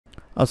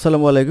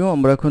আসসালামু আলাইকুম।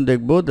 আমরা এখন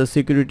দেখব the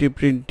security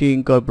printing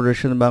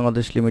corporation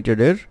Bangladesh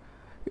লিমিটেডের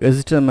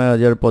অ্যাসিস্ট্যান্ট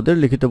ম্যানেজার পদের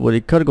লিখিত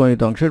পরীক্ষার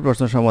গণিত অংশের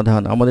প্রশ্ন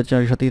সমাধান। আমাদের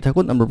চ্যানেলের সাথেই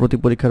থাকুন। আমরা প্রতি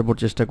পরীক্ষার পর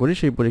চেষ্টা করি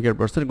সেই পরীক্ষার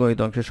প্রশ্নের গণিত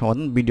অংশের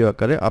সমাধান ভিডিও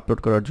আকারে আপলোড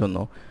করার জন্য।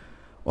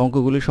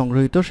 অঙ্কগুলি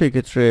সংগ্রহীত, সেই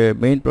ক্ষেত্রে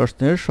মেইন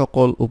প্রশ্নের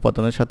সকল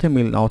উপাদানের সাথে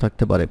মিল নাও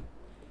থাকতে পারে।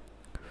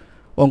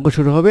 অঙ্ক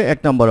শুরু হবে 1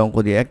 নম্বর অঙ্ক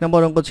দিয়ে। 1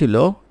 নম্বর অঙ্ক ছিল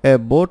a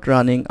boat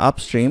running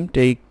upstream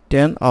take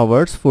 10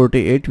 hours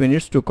 48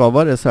 minutes to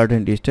cover a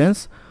certain distance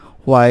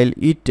while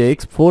it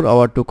takes 4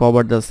 hours to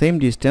cover the same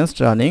distance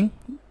running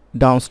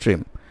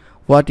downstream.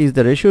 What is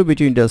the ratio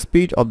between the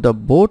speed of the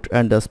boat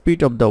and the speed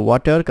of the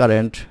water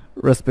current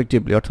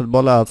respectively? অর্থাৎ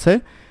বলা আছে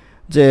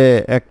যে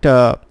একটা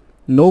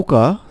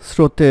নৌকা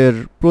স্রোতের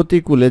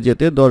প্রতিকূলে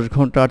যেতে 10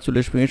 ঘন্টা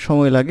 48 মিনিট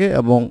সময় লাগে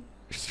এবং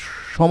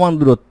সমান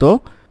দূরত্ব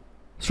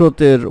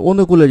স্রোতের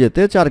অনুকূলে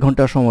যেতে 4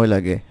 ঘন্টা সময়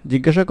লাগে।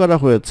 জিজ্ঞাসা করা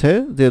হয়েছে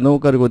যে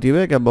নৌকার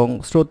গতিবেগ এবং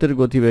স্রোতের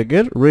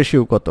গতিবেগের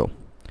রেশিও কত।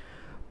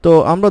 তো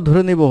আমরা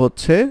ধরে নিব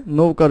হচ্ছে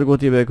নৌকার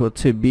গতিবেগ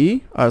হচ্ছে b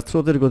আর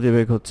স্রোতের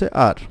গতিবেগ হচ্ছে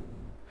r।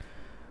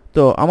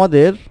 তো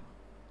আমাদের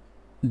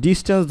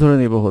ডিসটেন্স ধরে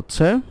নিব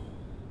হচ্ছে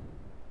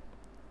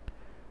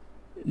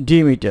d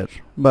মিটার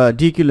বা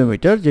d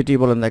কিলোমিটার, যেটি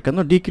বলেন না কেন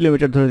d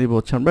কিলোমিটার ধরে নিব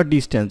হচ্ছে আমরা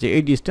ডিসটেন্স, যে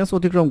এই ডিসটেন্স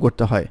অতিক্রম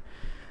করতে হয়।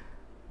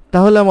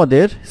 তাহলে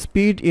আমাদের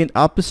speed in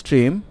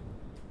upstream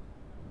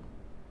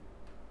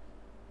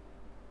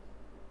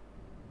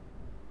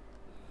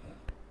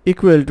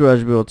equal to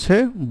আসবে হচ্ছে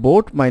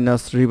বোট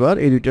মাইনাস রিভার,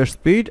 এই দুইটার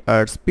speed,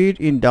 R speed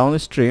in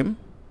downstream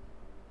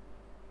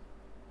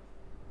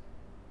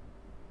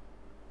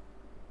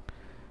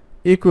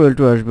equal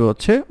to আসবে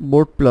হচ্ছে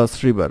বোট প্লাস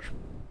রিভার।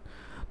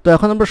 তো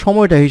এখন আমরা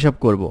সময়টা হিসাব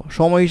করব।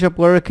 সময় হিসাব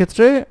করার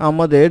ক্ষেত্রে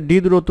আমাদের ডি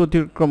দূরত্ব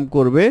অতিক্রম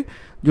করবে,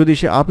 যদি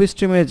সে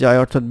আপস্ট্রিমে যায়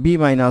অর্থাৎ বি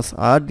মাইনাস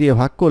আর দিয়ে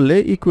ভাগ করলে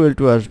ইকুয়াল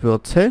টু আসবে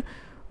হচ্ছে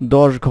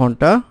 10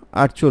 ঘন্টা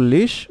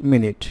 48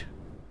 মিনিট।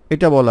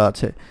 এটা বলা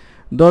আছে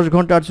 10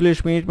 ঘন্টা 48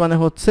 মিনিট মানে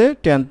হচ্ছে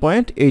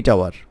 10.8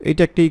 আওয়ার।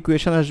 এটা একটা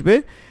ইকুয়েশন আসবে।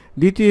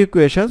 দ্বিতীয়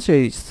ইকুয়েশন,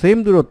 সেই সেম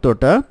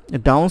দূরত্বটা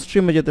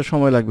ডাউনস্ট্রিমে যেতে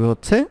সময় লাগবে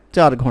হচ্ছে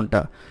 4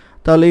 ঘন্টা।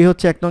 তাহলে এই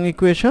হচ্ছে 1 নং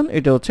ইকুয়েশন,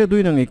 এটা হচ্ছে 2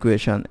 নং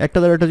ইকুয়েশন। একটা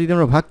দ্বারা এটা যদি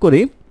আমরা ভাগ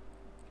করি,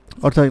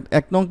 অর্থাৎ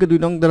 1 নংকে 2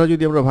 নং দ্বারা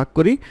যদি আমরা ভাগ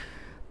করি,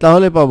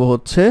 তাহলে পাবো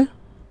হচ্ছে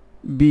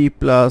b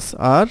plus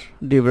R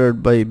divided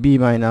by b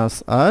minus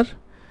R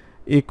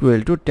equal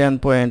to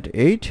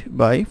 10.8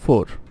 by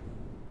 4,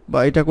 বা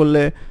এটা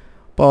করলে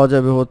পাওয়া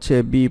যাবে হচ্ছে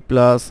b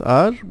plus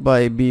R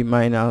by b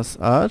minus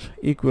R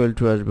equal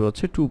to আসবে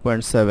হচ্ছে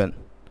 2.7,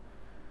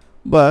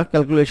 বা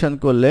ক্যালকুলেশন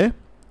করলে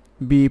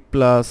b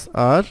plus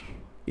R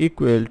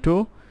equal to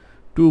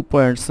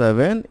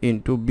 2.7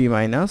 into b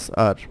minus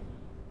আর,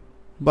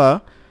 বা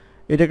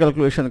এটা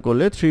ক্যালকুলেশন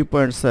করলে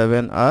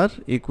 3.7 আর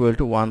ইকুয়াল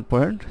টু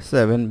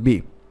 1.7 b।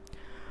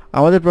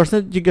 আমাদের প্রশ্নে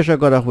জিজ্ঞাসা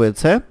করা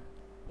হয়েছে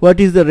what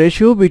is the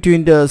ratio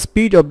between the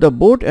speed of the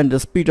boat and the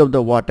speed of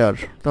the water.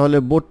 তাহলে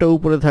বোটটা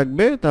উপরে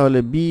থাকবে, তাহলে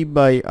b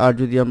বাই আর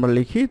যদি আমরা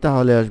লিখি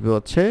তাহলে আসবে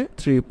হচ্ছে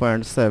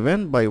 3.7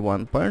 বাই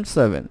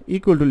 1.7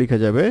 ইকুয়াল টু লিখা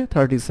যাবে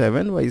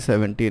 37 বাই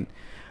 17।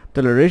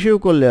 তাহলে রেশিও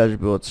করলে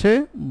আসবে হচ্ছে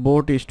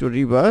boat is to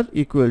river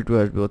equal to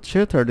আসবে হচ্ছে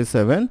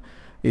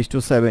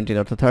 37:17,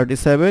 অর্থাৎ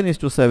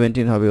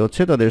 37:17 হবে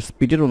হচ্ছে তাদের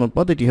স্পিডের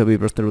অনুপাত। এটি হবে এই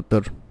প্রশ্নের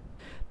উত্তর।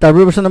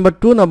 তারপর প্রশ্ন নাম্বার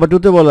 2। নাম্বার 2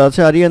 তে বলা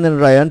আছে Aryan and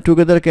Rayan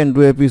together can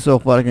do a piece of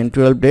work in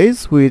 12 days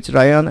which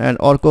Rayan and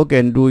Arko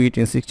can do it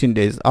in 16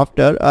 days.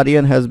 After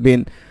Aryan has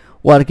been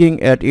working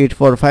at it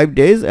for 5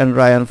 days and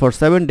Rayan for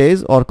 7 days,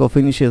 Arko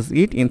finishes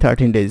it in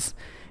 13 days.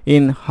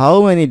 In how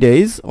many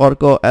days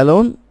Arko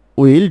alone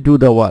will do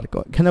the work?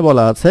 এখানে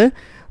বলা আছে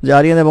যে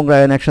আরিয়ান এবং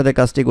Ryan একসাথে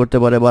কাজটি করতে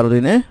পারে 12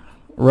 দিনে,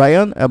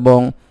 রায়ান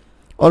এবং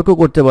অর্ক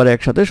করতে পারে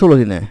একসাথে 16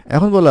 দিনে।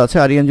 এখন বলা আছে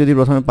আরিয়ান যদি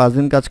প্রথমে 5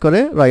 দিন কাজ করে,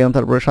 রায়ান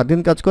তারপরে 7 দিন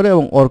কাজ করে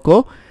এবং অর্ক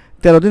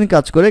 13 দিন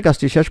কাজ করে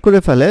কাজটি শেষ করে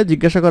ফেলে।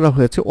 জিজ্ঞাসা করা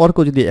হয়েছে অর্ক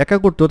যদি একা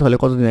করতো তাহলে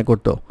কত দিনে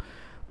করতো।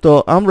 তো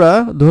আমরা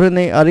ধরে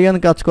নেই আরিয়ান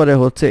কাজ করে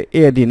হচ্ছে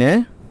এ দিনে,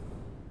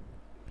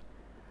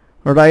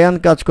 রায়ান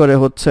কাজ করে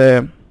হচ্ছে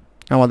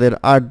আমাদের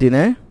 8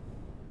 দিনে,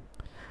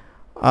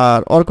 আর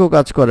অর্ক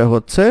কাজ করে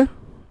হচ্ছে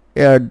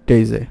 8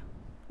 ডেজে।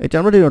 এটা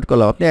আমরা ডিনোট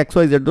করলাম, আপনি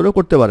XYZ ধরেও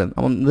করতে পারেন,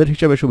 আমাদের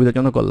হিসাবে সুবিধার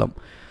জন্য করলাম।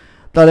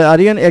 তাহলে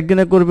আরিয়ান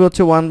একদিনে করবে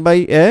হচ্ছে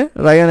 1/a,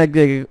 রায়ান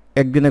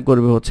একদিনে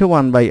করবে হচ্ছে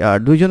 1/r,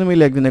 দুইজনে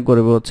মিলে একদিনে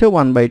করবে হচ্ছে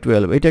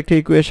 1/12। এটা একটা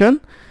ইকুয়েশন।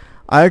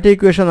 আরেকটা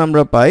ইকুয়েশন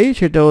আমরা পাই,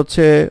 সেটা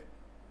হচ্ছে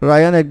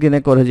রায়ান একদিনে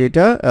করে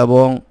যেটা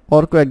এবং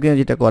অর্ক একদিনে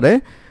যেটা করে,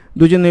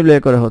 দুজন মিলে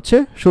করে হচ্ছে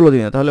 16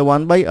 দিনে। তাহলে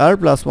 1/r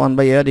plus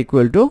 1/r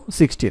equal to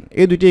 16।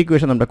 এই দুইটা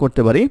ইকুয়েশন আমরা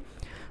করতে পারি।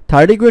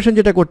 থার্ড ইকুয়েশন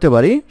যেটা করতে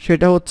পারি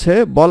সেটা হচ্ছে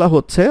বলা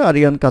হচ্ছে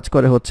আরিয়ান কাজ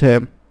করে হচ্ছে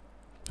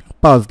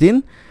 5 দিন,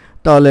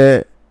 তাহলে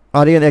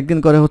আরিয়ান একদিন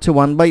করে হচ্ছে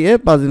 1/a,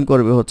 5 দিন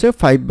করবে হচ্ছে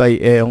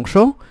 5/a অংশ।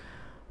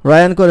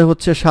 রায়ান করে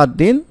হচ্ছে 7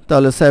 দিন,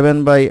 তাহলে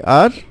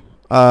 7/r,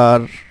 আর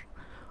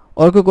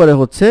অর্ক করে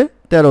হচ্ছে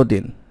 13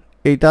 দিন।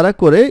 এই তারা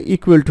করে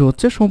ইকুয়াল টু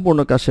হচ্ছে সম্পূর্ণ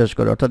কাজ শেষ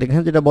করে। অর্থাৎ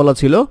এখানে যেটা বলা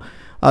ছিল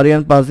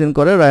আরিয়ান 5 দিন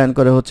করে, রায়ান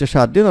করে হচ্ছে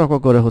 7 দিন, অর্ক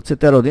করে হচ্ছে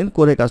 13 দিন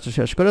করে কাজটা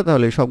শেষ করে,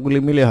 তাহলে সবগুলি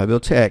মিলে হবে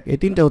হচ্ছে 1। এই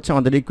তিনটা হচ্ছে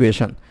আমাদের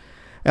ইকুয়েশন।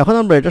 এখন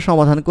আমরা এটা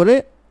সমাধান করে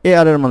এ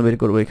আর এর মান বের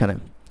করব এখানে।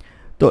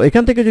 তো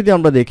এখান থেকে যদি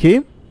আমরা দেখি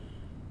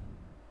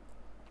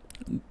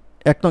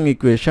 1 নং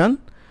ইকুয়েশন,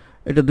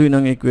 এটা 2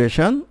 নং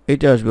ইকুয়েশন,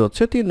 এটা আসবে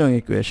হচ্ছে 3 নং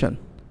ইকুয়েশন।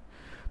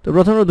 তো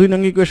প্রথমে 2 নং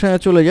ইকুয়েশনে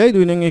চলে যাই।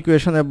 2 নং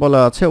ইকুয়েশনে বলা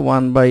আছে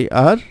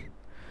 1/r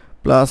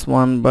plus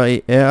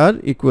 1/ar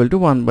equal to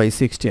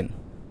 1/16,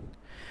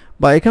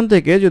 বা এখান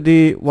থেকে যদি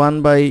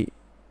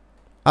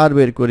 1/r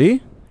বের করি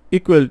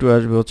ইকুয়াল টু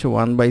আসবে হচ্ছে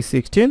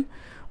 1/16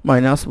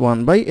 মাইনাস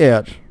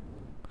 1/ar।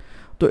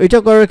 তো এটা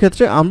করার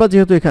ক্ষেত্রে আমরা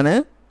যেহেতু এখানে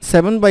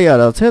 7/r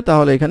আছে,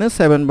 তাহলে এখানে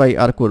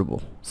 7/r করব।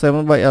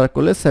 7/r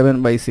করলে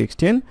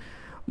 7/16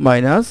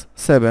 মাইনাস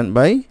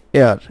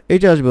 7/ar,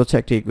 এটা আসবে হচ্ছে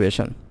একটা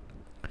ইকুয়েশন।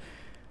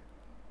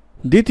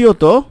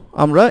 দ্বিতীয়ত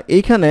আমরা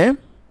এইখানে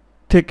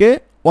থেকে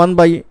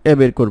 1/a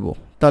বের করব।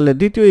 তাহলে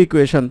দ্বিতীয়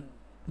ইকুয়েশন,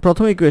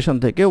 প্রথম ইকুয়েশন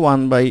থেকে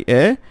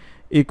 1/a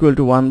equal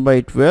to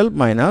 1/12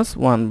 minus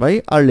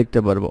 1/r লিখতে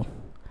পারবো।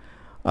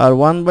 আর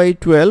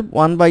 1/12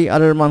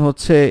 1/r এর মান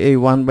হচ্ছে এই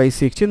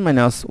 1/16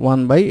 মাইনাস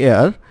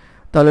 1/ar,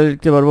 তাহলে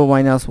লিখতে পারবো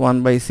মাইনাস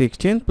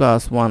 1/16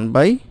 প্লাস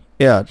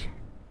 1/ar।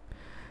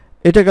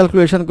 এটা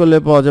ক্যালকুলেশন করলে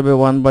পাওয়া যাবে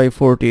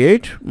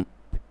 1/48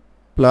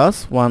 প্লাস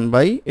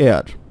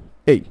 1/ar।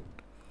 এই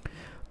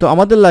তো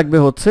আমাদের লাগবে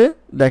হচ্ছে,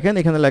 দেখেন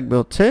এখানে লাগবে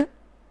হচ্ছে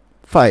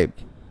 5।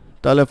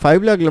 তাহলে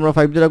 5 লাগলে আমরা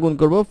 5 দ্বারা গুণ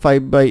করব।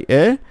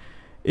 5/a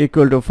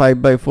ইকুয়াল টু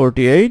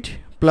 5/48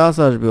 প্লাস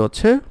আসবে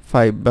হচ্ছে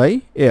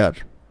 5/ar।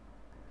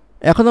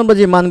 এখন আমরা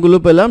যে মানগুলো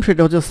পেলাম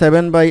সেটা হচ্ছে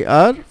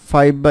 7/r,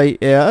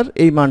 5/ar,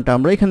 এই মানটা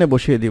আমরা এখানে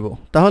বসিয়ে দিব।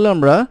 তাহলে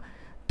আমরা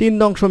 3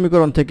 নং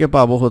সমীকরণ থেকে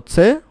পাবো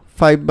হচ্ছে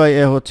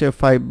 5/a হচ্ছে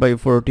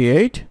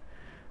 5/48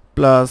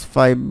 প্লাস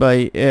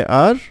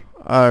 5/ar,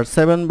 আর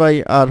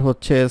 7/r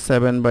হচ্ছে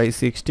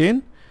 7/16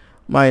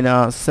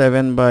 মাইনাস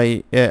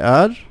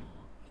 7/ar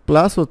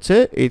প্লাস হচ্ছে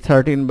এই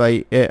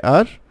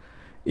 13/ar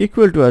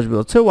ইকুয়াল টু আসবে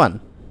হচ্ছে 1।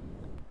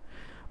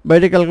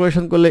 বাইরে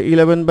ক্যালকুলেশন করলে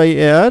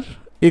 11/ar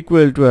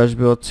ইকুয়াল টু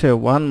আসবে হচ্ছে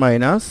 1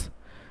 মাইনাস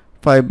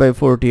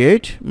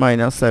 5/48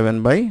 মাইনাস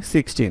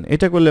 7/16,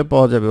 এটা করলে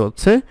পাওয়া যাবে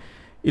হচ্ছে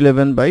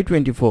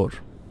 11/24।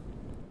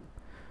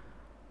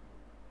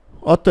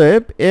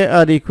 অতএব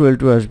ar ইকুয়াল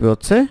টু আসবে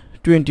হচ্ছে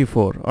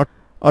 24,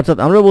 অর্থাৎ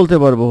আমরা বলতে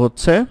পারবো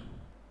হচ্ছে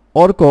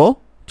অর্ক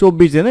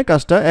 24 দিনে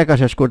কাজটা একা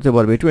শেষ করতে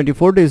পারবে।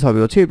 24 ডেজ হবে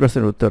হচ্ছে এই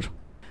প্রশ্নের উত্তর।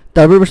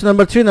 তারপর প্রশ্ন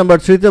নাম্বার 3, নাম্বার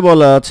 3 তে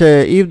বলা আছে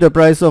if the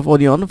price of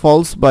onion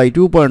falls by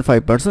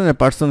 2.5%, a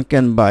person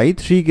can buy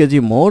 3 kg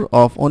more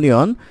of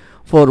onion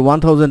for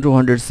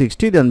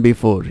 1260 than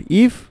before.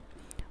 If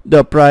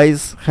the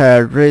price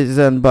had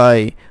risen by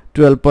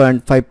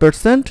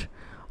 12.5%,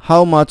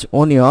 how much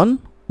onion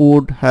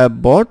would have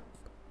bought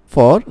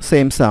for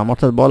same sum?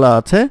 অর্থাৎ বলা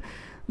আছে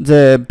যে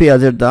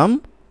পেঁয়াজের দাম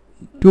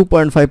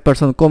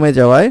 2.5% কমে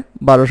যাওয়ায়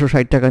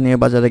 1260 টাকা নিয়ে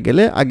বাজারে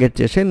গেলে আগের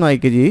চেয়ে সে 9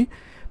 কেজি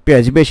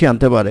পেঁয়াজ বেশি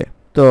আনতে পারে।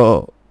 তো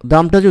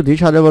দামটা যদি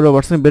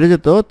 12.5% বেড়ে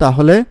যেত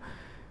তাহলে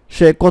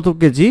সে কত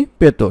কেজি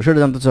পেত সেটা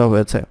জানতে চাওয়া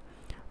হয়েছে।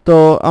 তো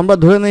আমরা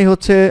ধরে নেই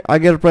হচ্ছে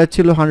আগের প্রাইস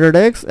ছিল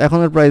 100x,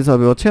 এখনের প্রাইস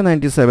হবে হচ্ছে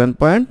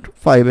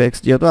 97.5x,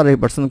 যেহেতু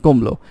 2.5%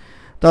 কমলো।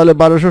 তাহলে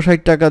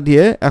 1260 টাকা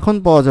দিয়ে এখন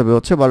পাওয়া যাবে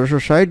হচ্ছে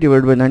 1260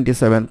 divide by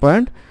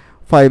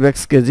 97.5x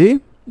KG,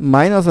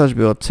 minus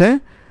আসবে হচ্ছে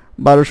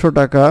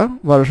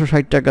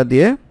 1260 টাকা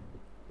দিয়ে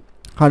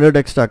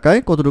 100x টাকায়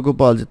কতটুকু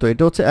পাওয়া যেত।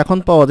 এটা হচ্ছে এখন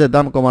পাওয়া যায়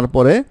দাম কমার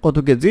পরে কত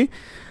কেজি,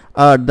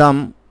 আর দাম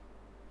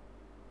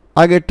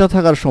আগেরটা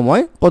থাকার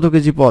সময় কত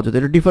কেজি পাওয়া যেত,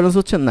 এটা ডিফারেন্স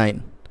হচ্ছে 9।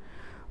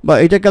 বা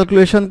এটা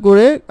ক্যালকুলেশন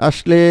করে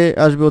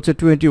আসবে হচ্ছে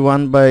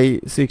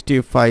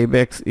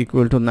 21/65x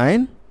ইকুয়াল টু 9,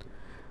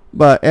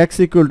 বা x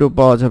ইকুয়াল টু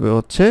পাওয়া যাবে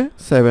হচ্ছে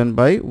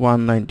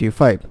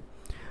 7/195।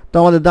 তো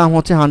আমাদের দাম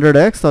হচ্ছে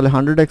 100x, তাহলে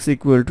 100x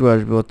ইকুয়াল টু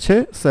আসবে হচ্ছে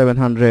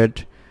 700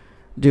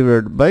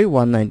 ডিভাইড বাই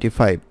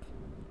 195।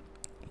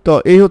 তো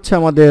এই হচ্ছে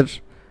আমাদের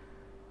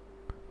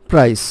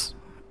প্রাইস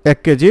 1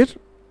 কেজির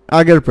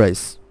আগের প্রাইস,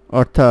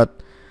 অর্থাৎ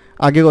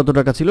আগে কত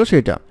টাকা ছিল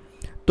সেটা।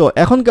 তো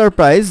এখনকার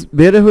প্রাইস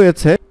বেড়ে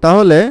হয়েছে,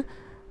 তাহলে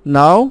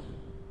নাও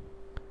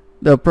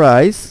দ্য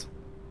প্রাইস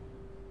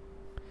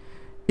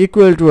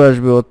ইকুয়াল টু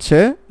আসবে হচ্ছে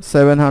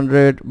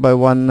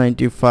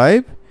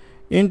 700/195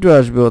 ইন্টু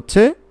আসবে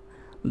হচ্ছে,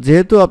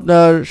 যেহেতু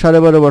আপনার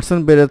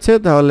 12.5% বেড়েছে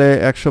তাহলে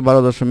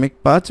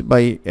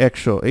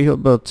 112.5/100, এই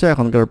হবে হচ্ছে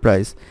এখনকার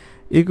প্রাইস,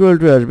 ইকুয়াল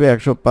টু আসবে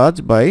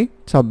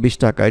 105/26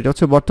 টাকা। এটা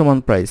হচ্ছে বর্তমান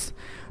প্রাইস।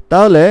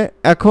 তাহলে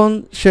এখন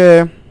সে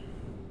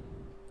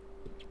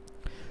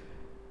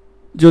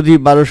যদি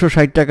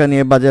 1260 টাকা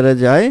নিয়ে বাজারে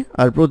যায়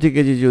আর প্রতি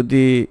কেজি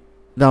যদি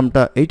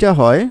দামটা এইটা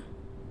হয়,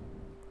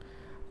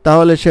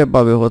 তাহলে সে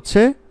পাবে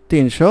হচ্ছে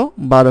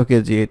 312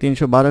 কেজি।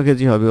 312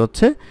 কেজি হবে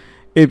হচ্ছে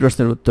এই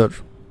প্রশ্নের উত্তর।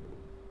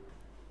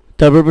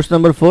 তারপর প্রশ্ন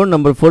নাম্বার 4,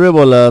 নাম্বার 4 এ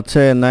বলা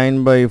আছে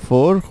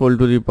 9/4 whole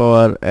to the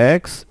power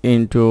x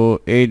into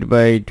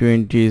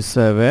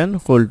 8/27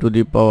 whole to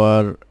the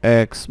power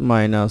x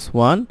minus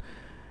 1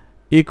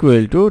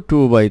 equal to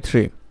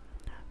 2/3।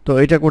 তো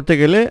এটা করতে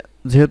গেলে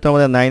যেহেতু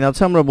আমাদের 9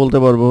 আছে আমরা বলতে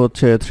পারবো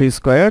হচ্ছে 3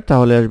 স্কয়ার,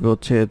 তাহলে আসবে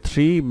হচ্ছে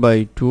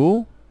 3/2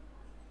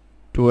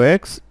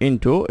 2x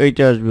ইন্টু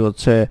এইটা আসবে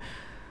হচ্ছে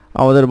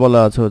আমাদের বলা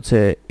আছে হচ্ছে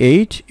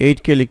 8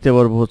 কে লিখতে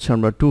পারবো হচ্ছে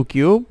আমরা 2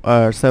 কিউব,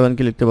 আর 7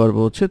 কে লিখতে পারবো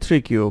হচ্ছে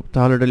 3 কিউব,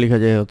 তাহলে এটা লেখা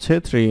যায় হচ্ছে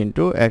 3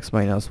 into x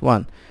minus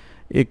 1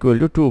 equal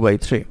to 2/3। তো এই হচ্ছে আমাদের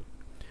প্রাইস 1 কেজির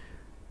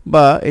আগের প্রাইস, অর্থাৎ আগে কত টাকা ছিল সেটা জানতে চাওয়া হয়েছে। তো আমরা ধরে নেই হচ্ছে আগের প্রাইস ছিল 100x, এখনের প্রাইস হবে হচ্ছে 1260 টাকা। 1260 টাকা দিয়ে এখন পাওয়া যাবে হচ্ছে 1260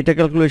 বা এটা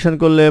ক্যালকুলেশন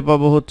করলে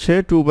পাবো হচ্ছে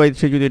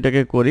 2/3 যদি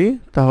এটাকে করি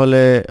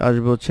তাহলে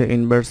আসবে হচ্ছে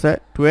ইনভার্সে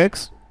 2x,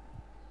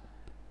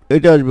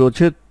 এটা আসবে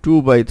হচ্ছে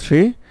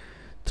 2/3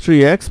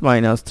 3x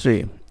minus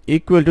 3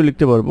 ইকুয়াল টু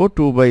লিখতে পারবো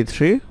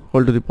 2/3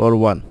 whole to the power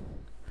 1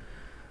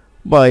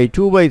 by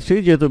 2/3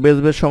 যেহেতু বেস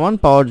বেস সমান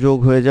পাওয়ার যোগ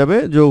হয়ে যাবে,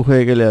 যোগ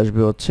হয়ে গেলে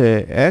আসবে হচ্ছে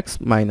x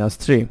minus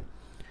 3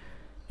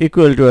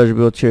 ইকুয়াল টু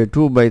আসবে হচ্ছে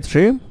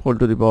 2/3 হোল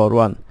টু দি পাওয়ার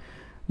 1।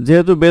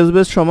 যেহেতু বেস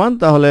বেস সমান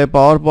তাহলে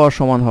পাওয়ার পাওয়ার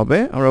সমান হবে,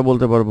 আমরা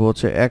বলতে পারবো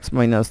হচ্ছে x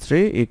minus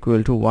 3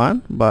 ইকুয়াল টু 1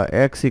 বা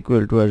x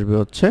ইকুয়াল টু আসবে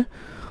হচ্ছে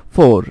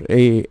 4।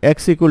 এই x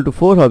ইকুয়াল টু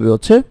 4 হবে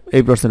হচ্ছে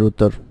এই প্রশ্নের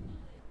উত্তর।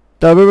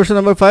 তারপর প্রশ্ন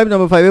নাম্বার 5,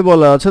 নাম্বার 5 এ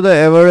বলা আছে the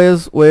average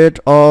weight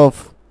of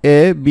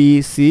A,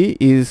 B, C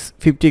is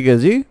 50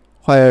 kg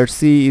where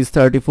C is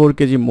 34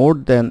 kg more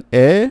than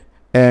A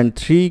and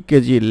 3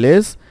 kg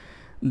less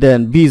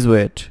than B's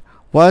weight.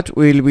 What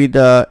will be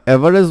the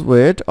average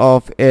weight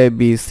of A,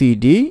 B, C,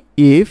 D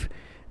if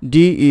D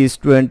is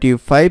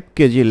 25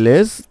 kg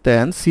less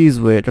than C's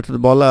weight? অর্থাৎ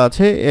বলা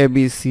আছে A, B,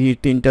 C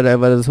তিনটার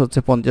average হচ্ছে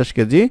 50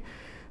 kg,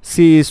 C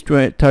is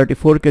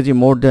 34 kg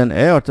more than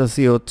A অর্থাৎ C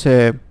হচ্ছে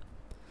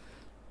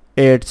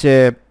এর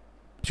চেয়ে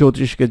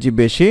 34 KG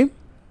বেশি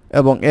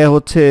এবং এ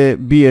হচ্ছে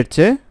বি এর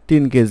চেয়ে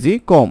 3 কেজি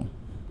কম।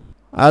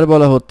 আর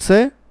বলা হচ্ছে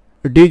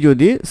ডি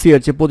যদি সি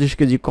এর চেয়ে 25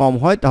 কেজি কম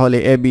হয় তাহলে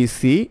এ বি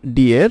সি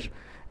ডি এর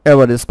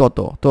এভারেজ কত।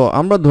 তো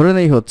আমরা ধরে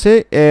নেই হচ্ছে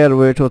এ এর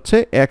ওয়েট হচ্ছে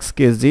x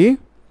কেজি,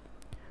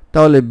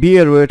 তাহলে বি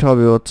এর ওয়েট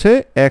হবে হচ্ছে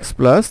x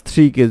প্লাস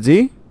 3 কেজি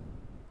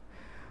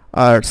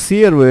আর সি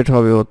এর ওয়েট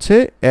হবে হচ্ছে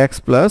x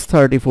প্লাস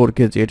 34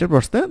 কেজি। এটা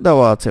প্রশ্নে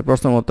দেওয়া আছে,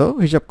 প্রশ্ন মতো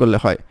হিসাব করলে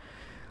হয়।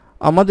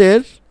 আমাদের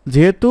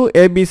যেহেতু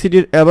এ বি সি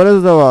ডির অ্যাভারেজ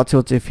দেওয়া আছে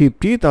হচ্ছে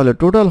 50, তাহলে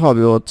টোটাল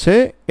হবে হচ্ছে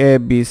এ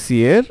বি সি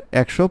এর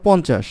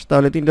 150।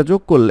 তাহলে তিনটা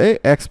যোগ করলে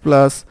x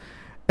plus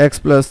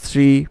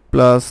 3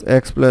 plus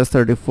x plus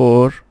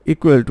 34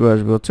 equal to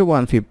আসবে হচ্ছে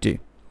 150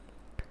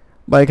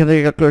 বা এখান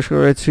থেকে ক্যালকুলেট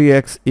করে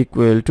 3x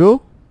ইকুয়াল টু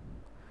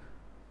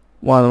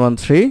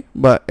 113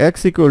 বা x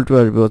ইকুয়াল টু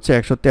আসবে হচ্ছে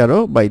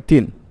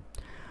 113/3।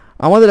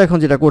 আমাদের এখন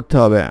যেটা করতে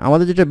হবে,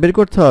 আমাদের যেটা বের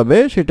করতে হবে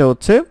সেটা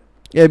হচ্ছে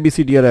এ বি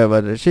সি ডি এর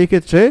অ্যাভারেজ। সেই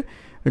ক্ষেত্রে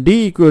ডি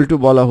ইকুয়াল টু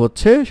বলা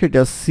হচ্ছে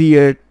সেটা সি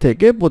এর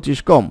থেকে 25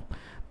 কম,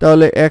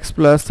 তাহলে x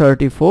প্লাস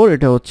 34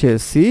 এটা হচ্ছে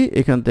সি,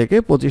 এখান থেকে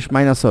 25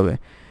 মাইনাস হবে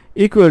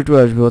ইকুয়াল টু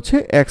আসবে হচ্ছে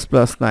x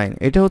প্লাস 9।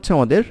 এটা হচ্ছে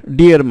আমাদের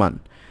ডি এর মান।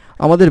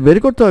 আমাদের বের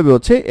করতে হবে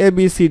হচ্ছে এ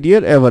বি সি ডি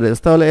এর অ্যাভারেজ।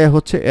 তাহলে এ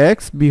হচ্ছে x,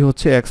 বি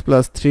হচ্ছে x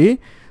প্লাস 3,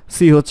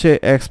 সি হচ্ছে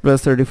x প্লাস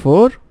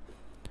 34,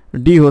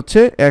 ডি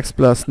হচ্ছে x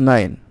প্লাস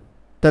 9।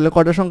 তাহলে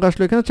কয়টা সংখ্যা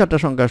আসলো এখানে? 4টা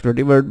সংখ্যা আসলো,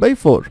 ডিভাইড বাই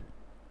 4।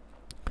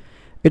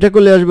 এটা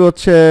করলে আসবে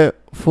হচ্ছে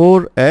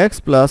 4x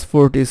প্লাস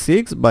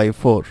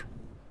 46/4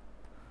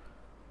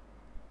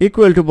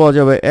 ইকুয়াল টু পাওয়া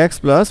যাবে x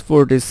plus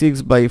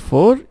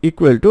 46/4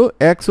 equal to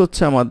x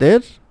হচ্ছে আমাদের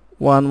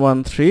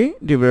 113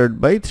 ডিভাইড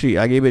বাই 3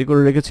 আগে বের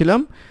করে রেখেছিলাম,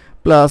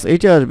 প্লাস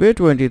এটা আসবে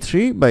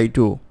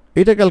 23/2।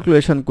 এটা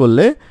ক্যালকুলেশন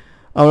করলে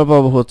আমরা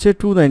পাবো হচ্ছে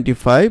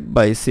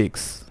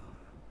 295/6।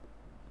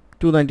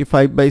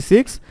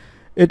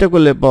 এটা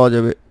করলে পাওয়া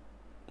যাবে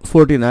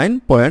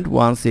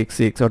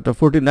 49.166 অর্থাৎ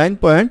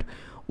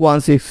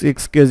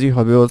 49.166 কেজি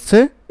হবে হচ্ছে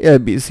এ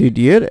বি সি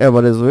ডি এর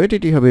এভারেজ ওয়েট।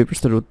 এটি হবে এই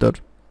প্রশ্নের উত্তর।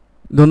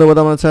 ধন্যবাদ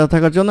আমাদের সাথে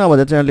থাকার জন্য।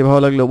 আমাদের চ্যানেলটি ভালো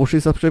লাগলে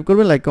অবশ্যই সাবস্ক্রাইব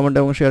করবেন, লাইক কমেন্ট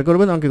এবং শেয়ার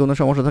করবেন। আমাকে কোনো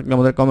সমস্যা থাকলে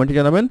আমাদের কমেন্টে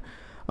জানাবেন,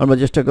 আমরা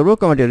চেষ্টা করব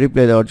কমেন্টে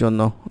রিপ্লাই দেওয়ার জন্য।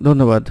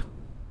 ধন্যবাদ।